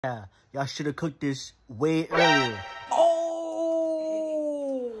Yeah, y'all should have cooked this way earlier.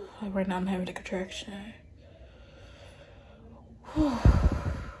 Oh! Right now I'm having a contraction. Whew.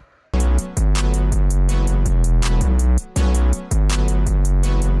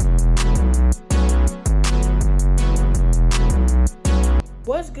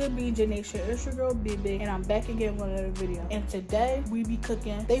 What's good, BJ Nation? It's your girl BB, and I'm back again with another video. And today we be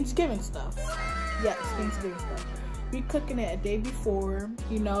cooking Thanksgiving stuff. Yes, Thanksgiving stuff. We cooking it a day before.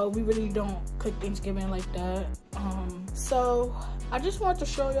 You know, we really don't cook Thanksgiving like that. So I just wanted to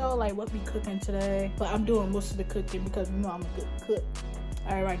show y'all like what we cooking today. But I'm doing most of the cooking because you know I'm a good cook.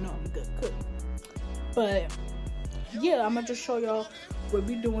 I already know I'm a good cook. But yeah, I'm gonna just show y'all what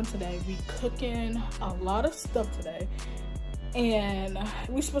we doing today. We cooking a lot of stuff today. And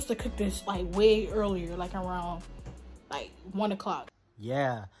we're supposed to cook this like way earlier, like around like 1 o'clock.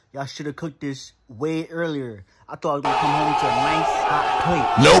 Yeah, y'all should have cooked this way earlier. I thought I was gonna come home to a nice hot plate.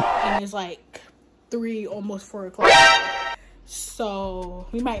 Nope. And it's like 3, almost 4 o'clock. So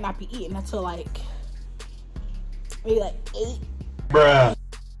we might not be eating until like maybe like 8. Bruh.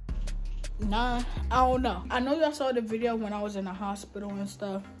 Nah, I don't know. I know y'all saw the video when I was in the hospital and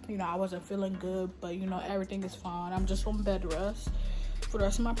stuff. You know, I wasn't feeling good, but you know, everything is fine. I'm just on bed rest for the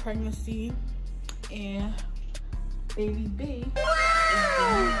rest of my pregnancy. And baby B is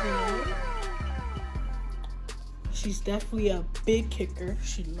doing good. She's definitely a big kicker.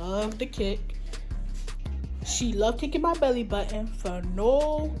 She loved to kick. She loved kicking my belly button for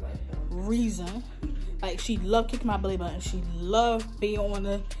no reason. Like, she loved kicking my belly button. She loved being on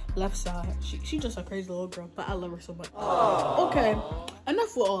the left side. She just a crazy little girl, but I love her so much. Aww. Okay,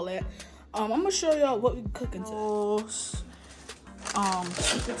 enough with all that. I'm gonna show y'all what we cooking today.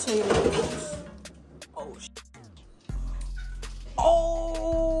 Sweet potatoes. Oh, oh.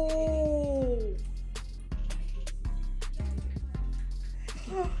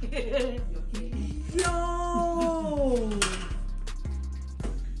 Yo.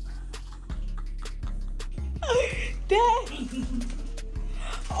 That.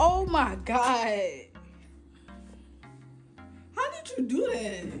 Oh my God. How did you do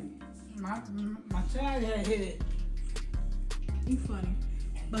that? My child had hit it. You funny.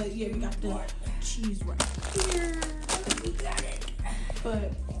 But yeah, we got the cheese right here. We got it.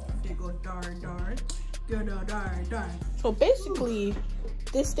 But they go darn. So basically,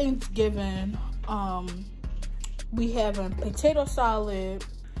 this Thanksgiving, we having potato salad,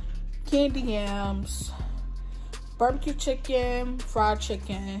 candy yams, barbecue chicken, fried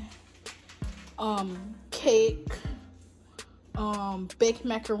chicken, cake, baked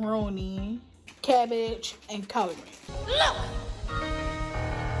macaroni, cabbage, and collard greens. Look!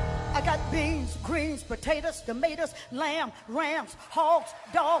 I got beans, greens, potatoes, tomatoes, lamb, rams, hogs,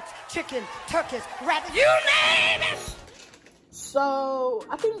 dogs, chicken, turkeys, rabbits, you name it! So,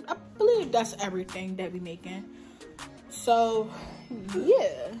 I believe that's everything that we making. So,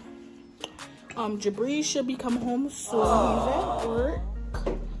 yeah. Jabri should be coming home soon. He's at work.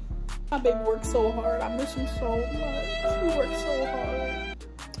 My baby works so hard. I miss him so much. He works so hard.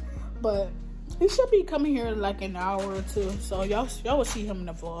 But he should be coming here in like an hour or two. So y'all will see him in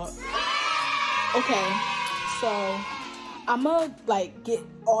the vlog. Okay, so I'ma like get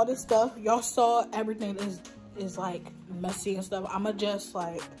all this stuff. Y'all saw everything is like messy and stuff. I'ma just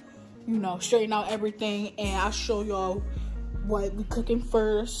like, you know, straighten out everything, and I'll show y'all what we cooking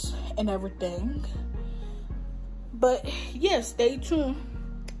first and everything. But yeah, stay tuned.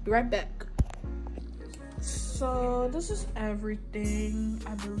 Be right back. So this is everything,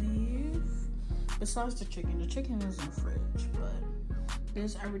 I believe, besides the chicken. The chicken is in the fridge, but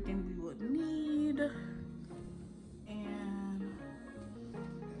there's everything we would need. And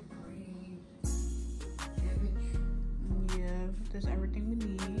yeah, there's everything we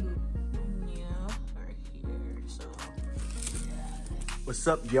need. Yeah, right here. So What's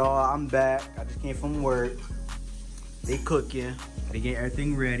up, y'all? I'm back. I just came from work. They cooking. They getting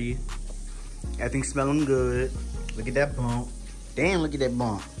everything ready. Everything smelling good. Look at that bump. Damn, look at that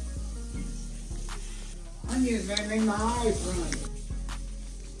bump. I need to make my eyes run.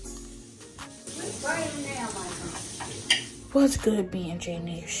 what's good, B&J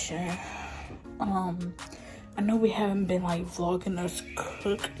Nation? I know we haven't been like vlogging us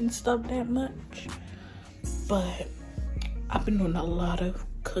cook and stuff that much, but I've been doing a lot of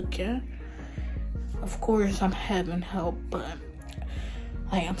cooking. Of course, I'm having help, but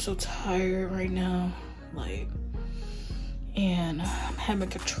like I'm so tired right now, like, and I'm having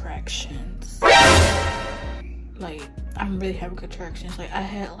contractions. Like, I'm really having contractions. Like, I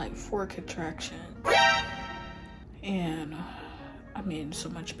had like 4 contractions, and I'm in so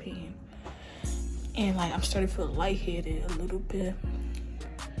much pain. And like, I'm starting to feel lightheaded a little bit.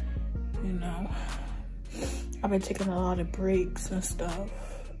 you know. I've been taking a lot of breaks and stuff.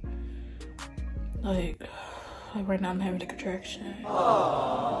 Like right now I'm having a contraction.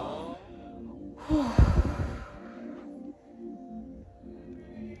 I'll be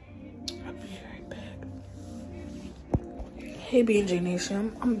right back. Hey BNJ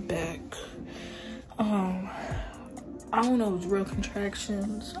Nation, I'm back. I don't know if it's real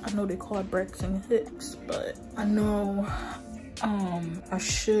contractions. I know they call it Braxton Hicks, but I know I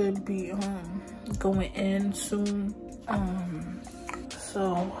should be going in soon.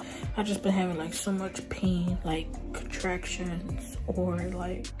 So I just been having like so much pain, like contractions or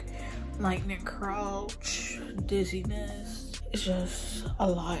like lightning crouch, dizziness. It's just a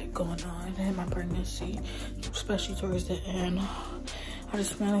lot going on in my pregnancy, especially towards the end. I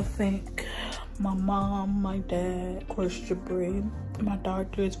just want to thank my mom, my dad, of course Jabri, my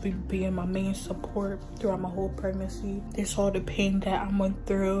doctors for being my main support throughout my whole pregnancy. They saw the pain that I went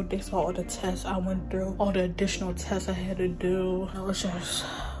through. They saw all the tests I went through, all the additional tests I had to do. It was just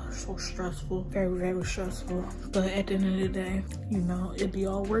so stressful, very, very stressful. But at the end of the day, you know, it'd be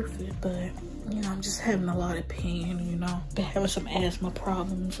all worth it. But, you know, I'm just having a lot of pain, you know. Been having some asthma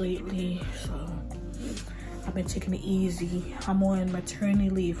problems lately, so I've been taking it easy. I'm on maternity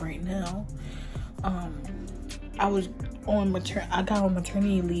leave right now. I got on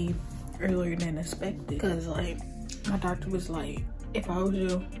maternity leave earlier than expected because like my doctor was like, if I was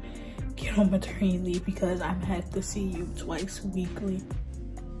you, get on maternity leave because I'm gonna have to see you twice weekly.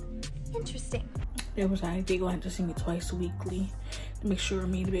 Interesting. It was like they gonna have to see me twice weekly to make sure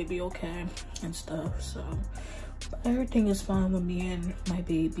me and the baby okay and stuff. So but everything is fine with me and my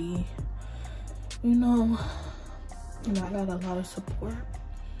baby. You know, I got a lot of support.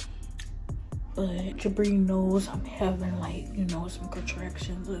 But Jabri knows I'm having like, you know, some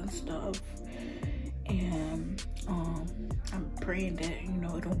contractions and stuff. And I'm praying that, you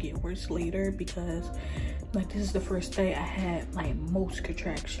know, it don't get worse later because like this is the first day I had like most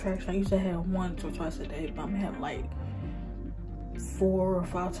contractions. I used to have once or twice a day, but I'm gonna have like 4 or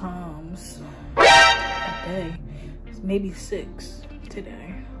 5 times a day. Maybe 6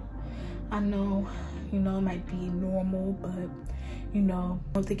 today. I know, you know, it might be normal, but you know,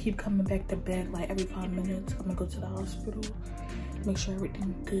 if they keep coming back to back like every 5 minutes, I'm gonna go to the hospital, make sure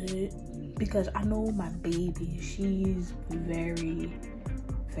everything's good. Because I know my baby, she's very,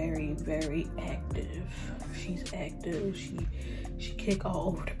 very, very active. She's active, she kick all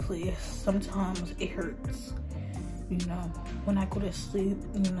over the place. Sometimes it hurts, you know. When I go to sleep,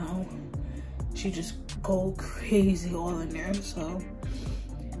 you know, she just go crazy all in there. So,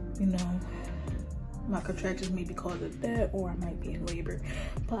 you know, my contractions may be caused of that, or I might be in labor.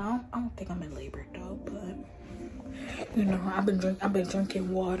 But I don't think I'm in labor though. But you know, I've been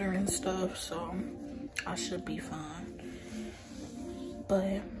drinking water and stuff, so I should be fine.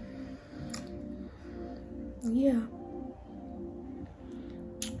 But yeah,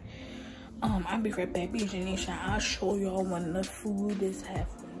 I'll be right back, BNJ Nation. I'll show y'all when the food is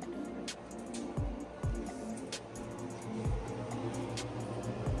halfway.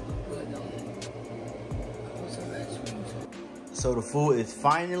 So the food is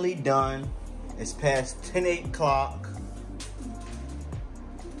finally done. It's past 8 o'clock.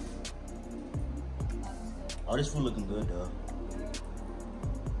 Oh, this food looking good though.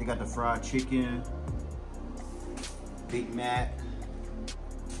 They got the fried chicken, Big Mac,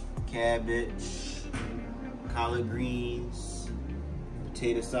 cabbage, collard greens,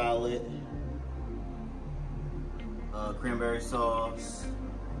 potato salad, cranberry sauce.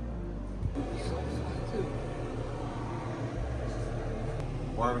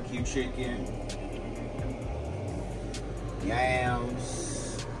 Barbecue chicken,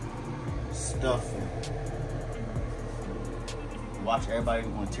 yams, stuffing. Watch everybody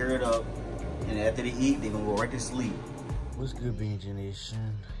gonna tear it up, and after they eat, they gonna go right to sleep. What's good, BNJ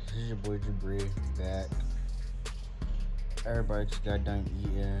Nation? This is your boy Jabri back. Everybody just got done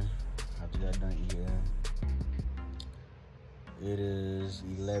eating. I just got done eating. It is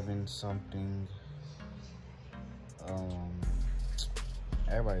 11 something.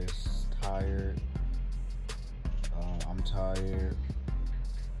 Everybody's tired. I'm tired.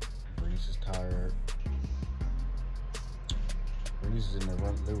 Bernice is tired. Bernice is in the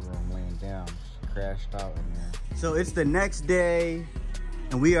living room laying down. She crashed out in there. So it's the next day,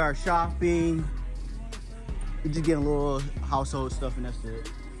 and we are shopping. We just getting a little household stuff, and that's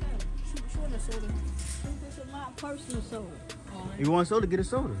it. Sure, the soda. This is my personal soda. If you want soda, get a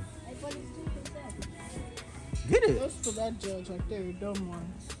soda. But it's 2%. Get it. That's for that judge right there, the dumb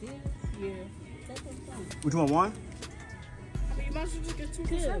one. Yeah. That's what's fun. Which one? One? I mean, you might as well just get 2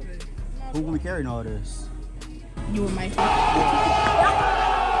 for 7. Who will be carrying all this? You and my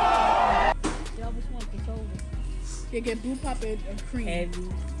You get blue pop and cream. Heavy.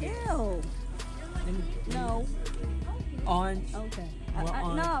 Ew. No. On. Okay. We're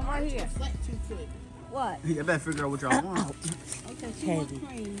on. No, I'm right here. Flat too quick. What? I better figure out what y'all want. Okay, Heavy.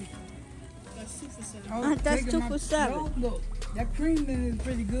 cream. That's 2 for 7. That's Take 2 my- for 7. No, look, that cream is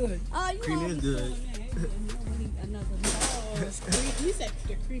pretty good. Oh, you Cream always is good. doing that. Another Oh, it's cream. He said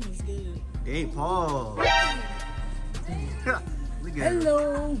the cream is good. Hey, Paul. Look at her.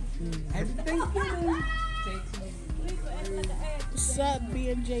 Hello. Happy Thanksgiving. What's up,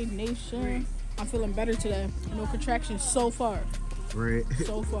 B&J Nation? I'm feeling better today. No contractions so far. Right.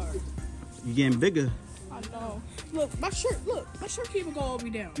 So far. You getting bigger. I know. Look, my shirt can't even go all the way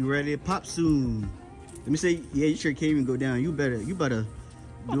down. You ready to pop soon? Let me say, yeah, your shirt can't even go down. You better be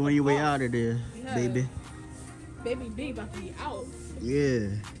on your way out of there, Yeah. baby. Baby B about to be out. Yeah.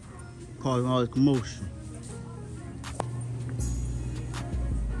 Causing all this commotion.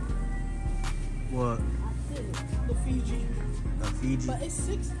 What? The Fiji. Fiji? But it's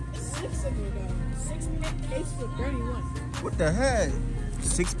six of it though. 6 pack case for 31. What the heck?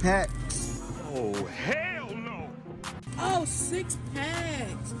 6 packs. Oh, 6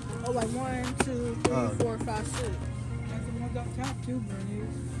 packs. Oh, like 1, 2, 3, 4, 5, 6. That's the ones up top too, Bernie.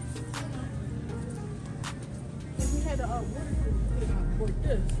 If we had a water cooler, we could have got poured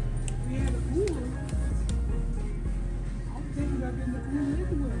this. We had a cooler. I'm thinking about getting the cooler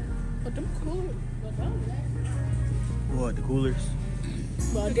anyway. But them cooler, but them, What, the coolers?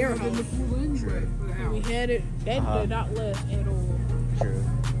 but their Getting the house. cooler anyway. For the house. We had it. That did not last at all. Sure.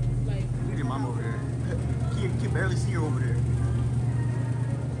 Like, Look at your mom over there. You can barely see her over there.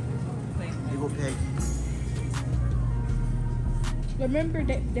 They go Peggy. remember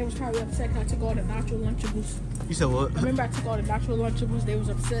that they was probably upset because I took all the nacho Lunchables. You said what? Remember I took all the nacho Lunchables. They was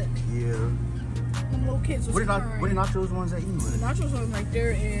upset. Yeah. Them little kids was What are crying. not those ones that eat The with? nachos are right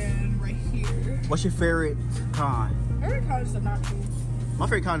there and right here. What's your favorite kind? Every kind is the nachos. My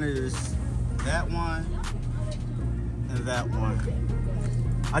favorite kind is that one and that one.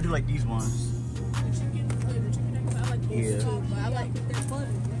 I do like these ones. The chicken nuggets, I like those Yeah. too, but I like that butter.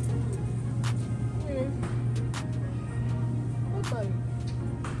 what butter?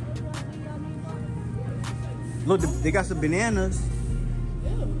 Look, they got some bananas. Ew.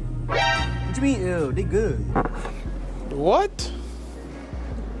 What you mean, ew? They good. What?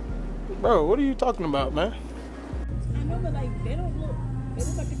 Bro, what are you talking about, man? I know, but like they don't look. They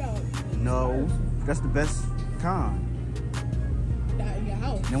look like they got No, that's the best kind. that in your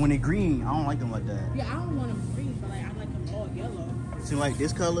house. And when they green, I don't like them like that. Yeah, I don't want them green, but like I like them all yellow. See, like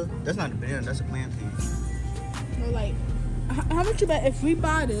this color, that's not the banana, that's a plantain. No, like how much you bet if we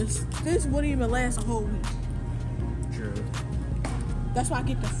buy this wouldn't even last a whole week. Sure. That's why I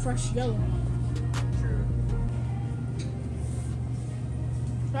get the fresh yellow one. Sure.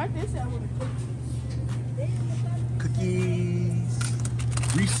 Try this out with a cookie. Cookies.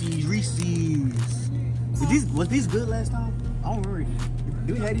 Reese's. Was these good last time? I don't remember.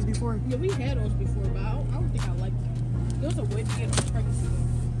 Did we have these before? Yeah, we had those before, but I don't think I like them. There was a way to get them pregnancy.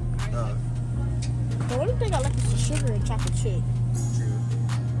 The only thing I like is the sugar and chocolate chip. True.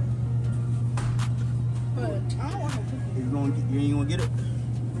 But I don't want no cookies. You ain't gonna get it?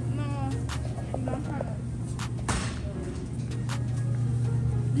 No, I'm trying to.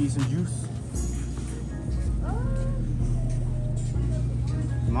 Need some juice?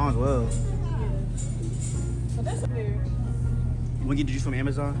 Might as well. But that's weird. You wanna get the juice from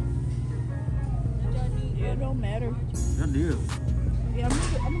Amazon? Yeah, it don't matter. Good deal. Yeah,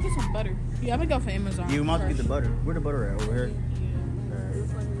 I'm gonna get some butter. Yeah, I'm gonna go for Amazon. Yeah, we might as well get the first. butter. Where the butter at? Over here?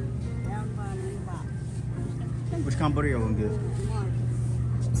 Down by the box. Which kind of butter y'all gonna get?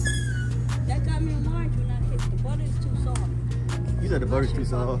 That got me a margin when I hit the butter is too soft. You said the butter's too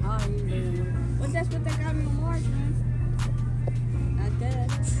soft. Oh, yeah. But that's what they got me a margin. Not that.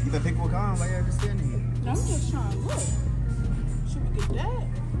 You better pick what kind while you're just standing here. No, I'm just trying to look. Should we get that or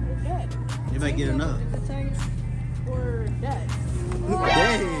that? You might get enough. Or that?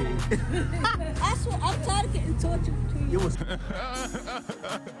 Dang. That's what I'm tired of getting tortured between You was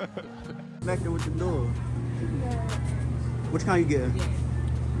back there with the door. Which kind you getting? Should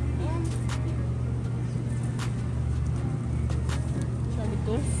I get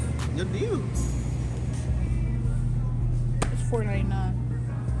this? Good deal. It's $4.99.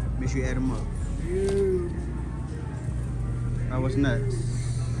 Make sure you add them up. Alright, what's next?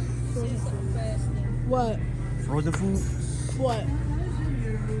 What? Frozen food? What?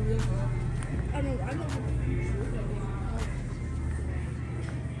 I know.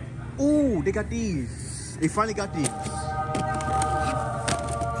 Ooh, they got these. They finally got these.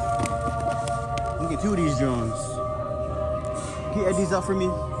 I'm get 2 of these Jones. Can you add these up for me?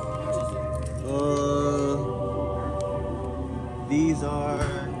 These are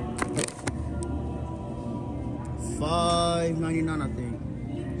 $5.99, I think.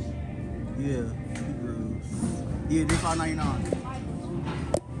 Yeah, yeah, they're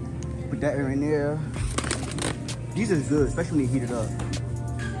 $5.99. Put that in there. These are good, especially when they heat it up.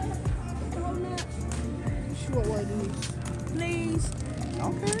 Sure, what it is. Please.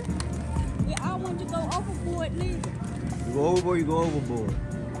 Okay. Yeah, I want to go overboard, please. You go overboard, you go overboard.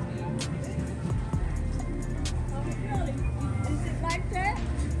 Oh, really? Is it like that?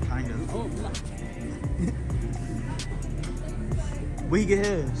 Kind of. Oh, no. Where you get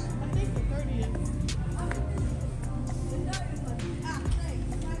his? I think the 30th.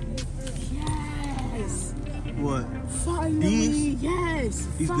 Yes. What? Finally. These? Yes.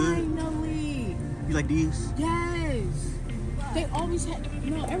 These good? Finally. You like these? Yes. They always had,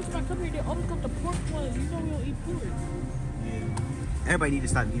 every time I come here, they always got the pork ones. You know we don't eat pork. Yeah. Everybody need to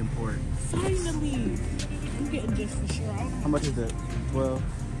stop eating pork. Finally. I'm getting this for sure. How much is that? 12.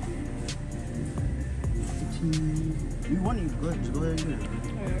 15. You want to eat good, just go ahead and get it.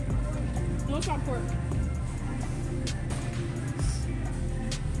 Alright. No, it's not pork.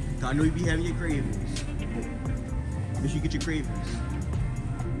 I know you be having your cravings. Make sure you get your cravings.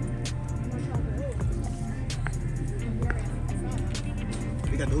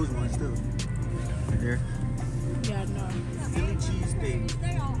 They got those ones too. Right there. Yeah, no. Philly cheesesteak.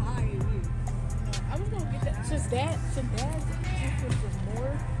 They all high in you. I was gonna get that since dad's was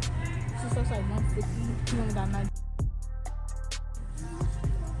more. Since that's like 150, he only got 90.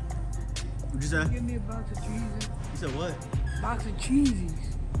 What'd you say? Give me a box of cheeses. You said what? Box of cheesies.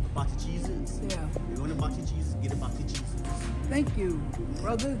 A box of cheeses? Yeah. You want a box of cheeses? Get a box of cheeses. Thank you,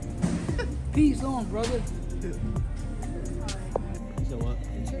 brother. Peace on, brother. You said what?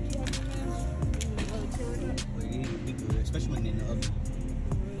 They good, especially when they're in the oven.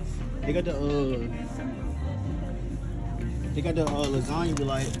 They got the lasagna be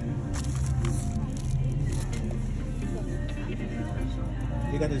like.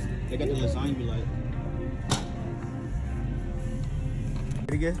 They got the lasagna be like.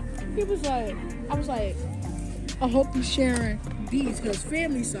 Pretty good? He was like, I was like, I hope you're sharing these because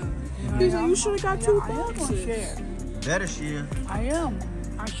family size. He's like, you should have got 2 I am gonna boxes. share. Better share. I am.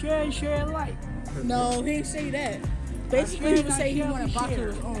 I share and share alike. No, he didn't say that. Basically, he would say he wanted a box of share.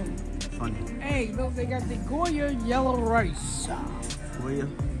 his own. Funny. Hey, look, they got the Goya yellow rice. Will you?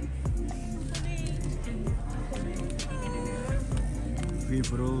 Free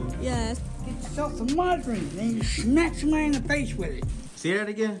for those. Yes. Get yourself some margarine, and you smack somebody in the face with it. Say that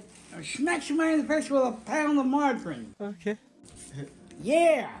again. Or smack somebody in the face with a pound of margarine. Okay.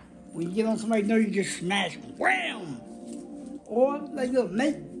 Yeah. When you get on somebody's nerve, you just smash them. Wham! Or, like, look,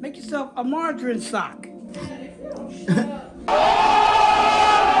 make yourself a margarine sock.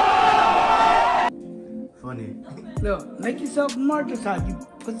 Funny. Look, make yourself a margarine sock. You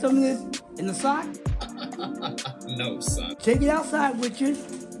put some of this in the sock. No, son. Take it outside with you.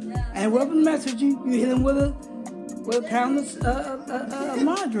 And whoever message you, you hit them with a pound of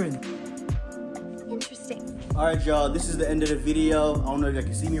margarine. Interesting. All right, y'all. This is the end of the video. I don't know if y'all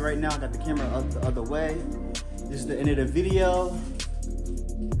can see me right now. I got the camera up the other way. This is the end of the video.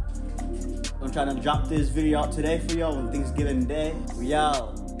 I'm trying to drop this video out today for y'all on Thanksgiving Day. We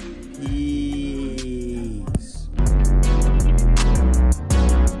out. Peace.